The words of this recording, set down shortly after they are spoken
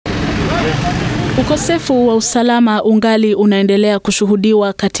Ukosefu wa usalama ungali unaendelea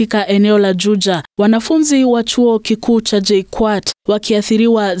kushuhudiwa katika eneo la Juja, wanafunzi wa chuo kikuu cha Jkuat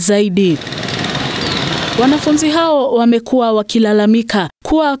wakiathiriwa zaidi. Wanafunzi hao wamekuwa wakilalamika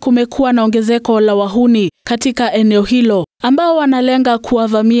kuwa kumekuwa na ongezeko la wahuni katika eneo hilo ambao wanalenga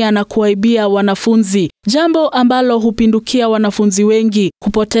kuwavamia na kuwaibia wanafunzi, jambo ambalo hupindukia wanafunzi wengi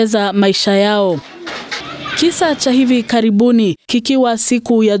kupoteza maisha yao. Kisa cha hivi karibuni kikiwa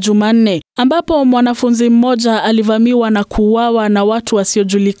siku ya Jumanne ambapo mwanafunzi mmoja alivamiwa na kuuawa na watu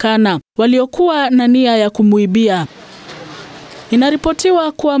wasiojulikana waliokuwa na nia ya kumuibia.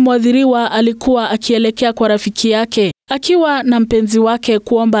 Inaripotiwa kuwa mwadhiriwa alikuwa akielekea kwa rafiki yake akiwa na mpenzi wake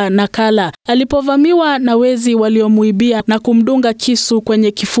kuomba nakala alipovamiwa na wezi waliomuibia na kumdunga kisu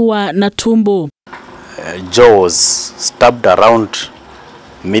kwenye kifua na tumbo. Joe was stabbed around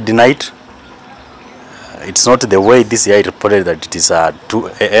midnight. It's not the way this guy reported that it is 2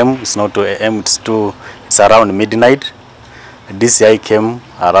 a.m. It's not 2 a.m. It's around midnight. This guy came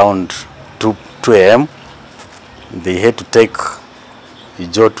around 2 a.m. They had to take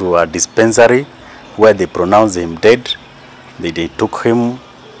Joe to a dispensary where they pronounced him dead. They took him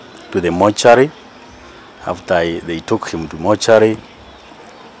to the mortuary. After they took him to mortuary,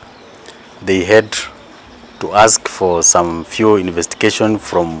 they had to ask for some few investigation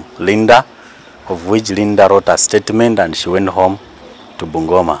from Linda, of which Linda wrote a statement and she went home to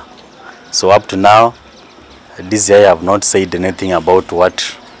Bungoma. So up to now, this guy have not said anything about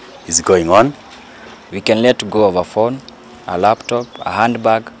what is going on. We can let go of a phone, a laptop, a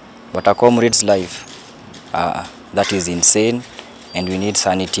handbag, but a comrade's life, that is insane, and we need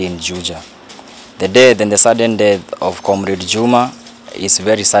sanity in Juja. The death and the sudden death of Comrade Juma is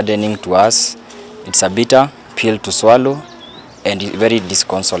very saddening to us. It's a bitter pill to swallow and very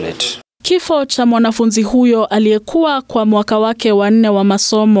disconsolate. Kifo cha mwanafunzi huyo aliyekuwa kwa mwaka wake wa 4 wa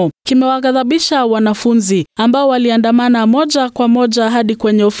masomo kimewaghadhabisha wanafunzi ambao waliandamana moja kwa moja hadi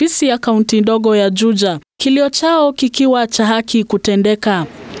kwenye ofisi ya kaunti ndogo ya Juja, kilio chao kikiwa cha haki kutendeka.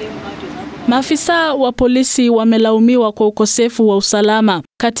 Maafisa wa polisi wamelaumiwa kwa ukosefu wa usalama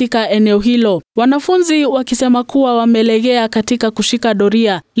katika eneo hilo, wanafunzi wakisema kuwa wamelegea katika kushika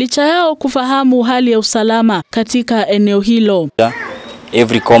doria licha yao kufahamu hali ya usalama katika eneo hilo.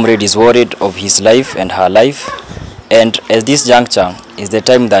 Every comrade is worried of his life and her life, and at this juncture is the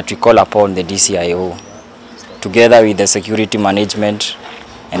time that we call upon the DCIO, together with the security management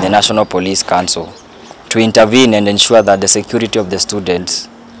and the National Police Council, to intervene and ensure that the security of the students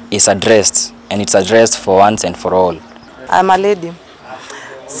is addressed, and it's addressed for once and for all. I'm a lady.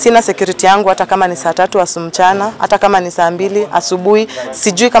 Sina security yangu hata kama ni saa 3 mchana, hata kama ni saa 2 asubuhi,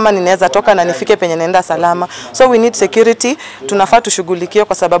 sijui kama ninaweza toka na nifike penye naenda salama. So we need security, tunafaa tushughulikie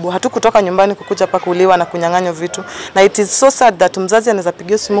kwa sababu hatukutoka nyumbani kukuja pa kuuliwa na kunyang'anywa vitu. Na it is so sad that mzazi anaweza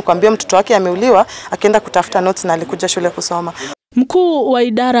pigia simu kuambia mtoto wake ameuliwa, akaenda kutafuta notes na alikuja shule kusoma. Mkuu wa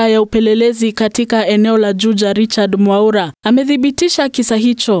idara ya upelelezi katika eneo la Juja, Richard Mwaura, amedhibitisha kisa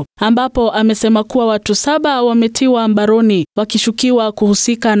hicho ambapo amesema kuwa watu 7 wametiwa mbaroni wakishukiwa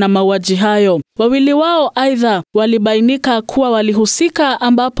kuhusika na mauaji hayo. Wawili wao aidha walibainika kuwa walihusika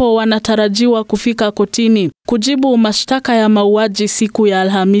ambapo wanatarajiwa kufika kotini kujibu mashtaka ya mauaji siku ya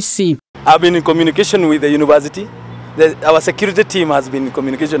Alhamisi. I've been in communication with the university. Our security team has been in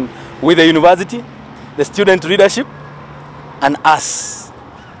communication with the university, the student leadership, and us.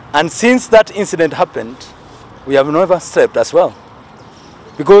 And since that incident happened, we have never slept as well,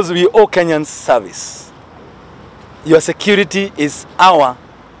 because we owe Kenyans service. Your security is our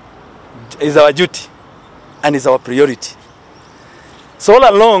duty and is our priority. So all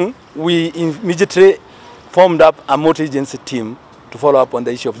along, we immediately formed up a multi-agency team to follow up on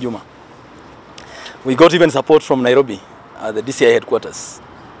the issue of Juma. We got even support from Nairobi, the DCI headquarters.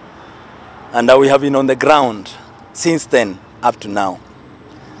 And we have been on the ground since then up to now.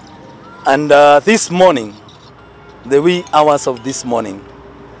 And this morning, the wee hours of this morning,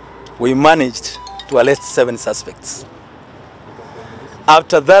 we managed to arrest 7 suspects.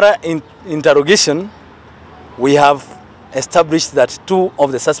 After that interrogation, we have established that 2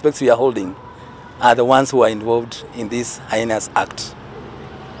 of the suspects we are holding are the ones who are involved in this heinous act.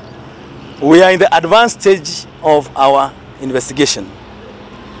 We are in the advanced stage of our investigation,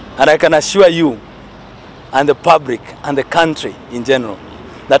 and I can assure you and the public and the country in general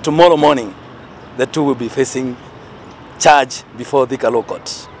that tomorrow morning the 2 will be facing charge before the Law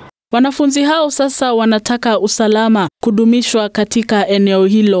Court. Wanafunzi hao sasa wanataka usalama kudumishwa katika eneo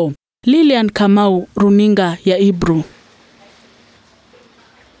hilo. Lilian Kamau, runinga ya Ibru.